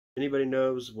Anybody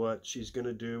knows what she's going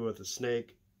to do with a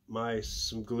snake, mice,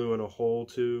 some glue, and a hole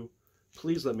too,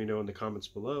 please let me know in the comments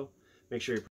below. Make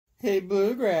sure you... Hey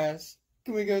Bluegrass,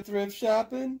 can we go thrift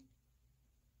shopping?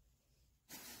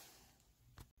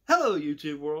 Hello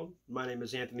YouTube world, my name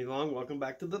is Anthony Long. Welcome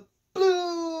back to the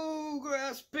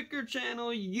Bluegrass Picker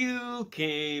channel. You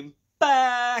came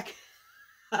back.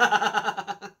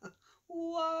 Why?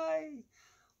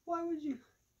 Why would you? I'm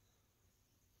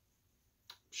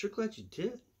sure glad you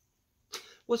did.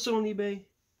 What's on eBay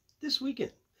this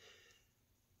weekend?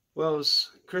 Well, it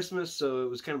was Christmas, so it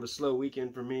was kind of a slow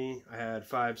weekend for me. I had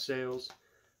 5 sales.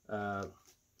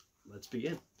 Let's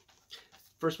begin.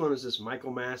 First one is this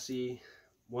Michael Massey.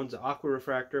 One's an aqua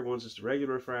refractor, one's just a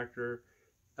regular refractor.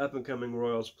 Up and coming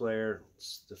Royals player.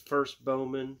 It's the first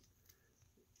Bowman.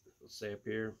 Let's say up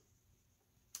here.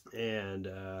 And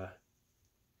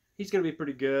he's going to be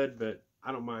pretty good, but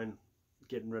I don't mind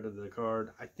getting rid of the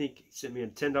card. I think he sent me a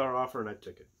 $10 offer and I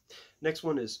took it. Next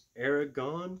one is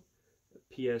Aragon, a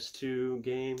PS2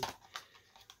 game.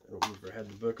 I don't remember if I had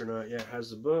the book or not. Yeah, it has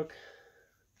the book.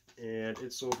 And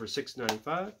it sold for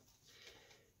 $6.95.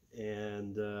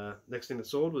 And next thing that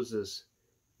sold was this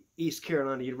East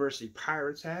Carolina University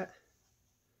Pirates hat.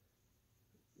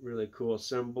 Really cool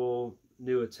symbol.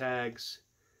 New tags.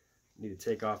 Need to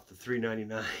take off the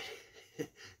 $3.99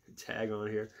 tag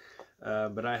on here.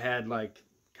 But I had like,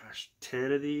 gosh,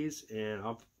 10 of these, and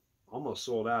I'm almost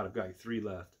sold out. I've got like 3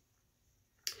 left.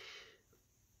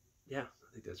 Yeah,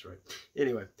 I think that's right.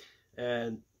 Anyway,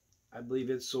 and I believe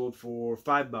it sold for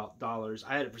 $5.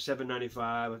 I had it for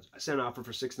 $7.95. I sent an offer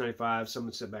for $6.95.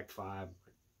 Someone sent back $5.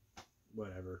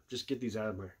 Whatever. Just get these out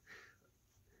of my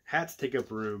hats. Take up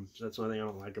room. So that's one thing I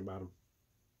don't like about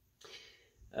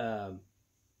them.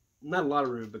 Not a lot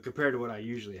of room, but compared to what I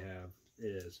usually have, it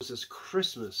is. This is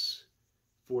Christmas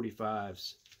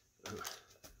 45s.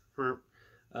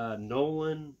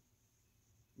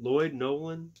 Lloyd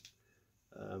Nolan.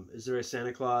 Is there a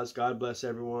Santa Claus? God bless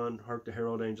everyone. Hark the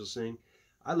herald angels sing.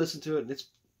 I listened to it and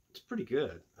it's pretty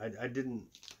good.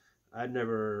 I'd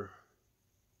never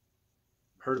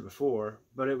heard it before,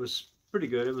 but it was pretty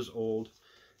good. It was old.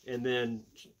 And then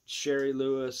Sherry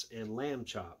Lewis and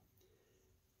Lambchop.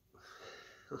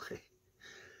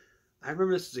 I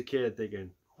remember this as a kid thinking,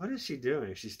 what is she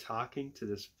doing? She's talking to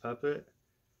this puppet?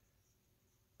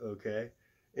 Okay.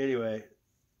 Anyway,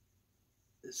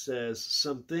 it says,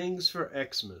 some things for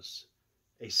Xmas.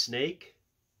 A snake,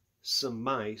 some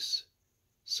mice,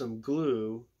 some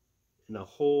glue, and a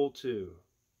hole too.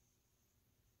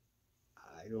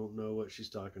 I don't know what she's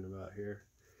talking about here.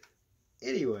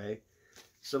 Anyway,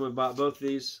 someone bought both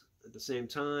these at the same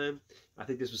time. I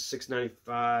think this was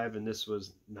 $6.95 and this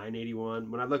was $9.81.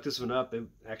 When I looked this one up, it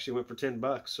actually went for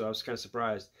 $10, so I was kind of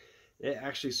surprised. It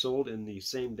actually sold in the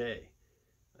same day.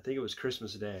 I think it was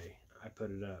Christmas Day I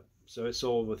put it up. So it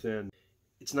sold within.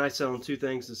 It's nice selling 2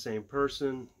 things to the same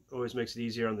person. Always makes it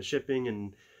easier on the shipping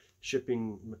and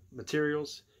shipping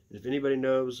materials. And if anybody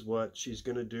knows what she's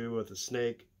going to do with a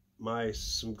snake, mice,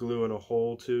 some glue, and a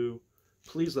hole too,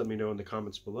 please let me know in the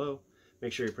comments below.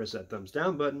 Make sure you press that thumbs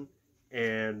down button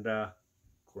and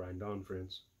grind on,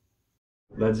 friends.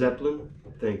 Led Zeppelin,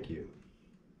 thank you.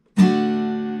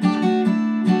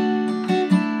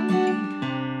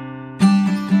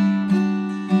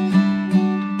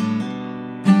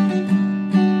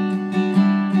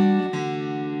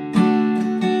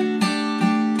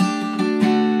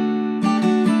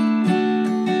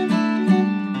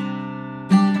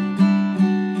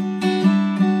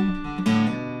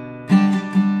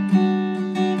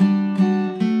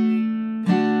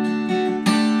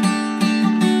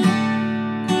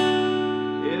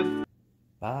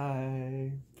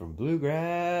 Bye from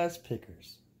Bluegrass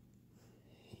Pickers.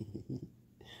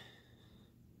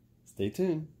 Stay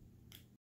tuned.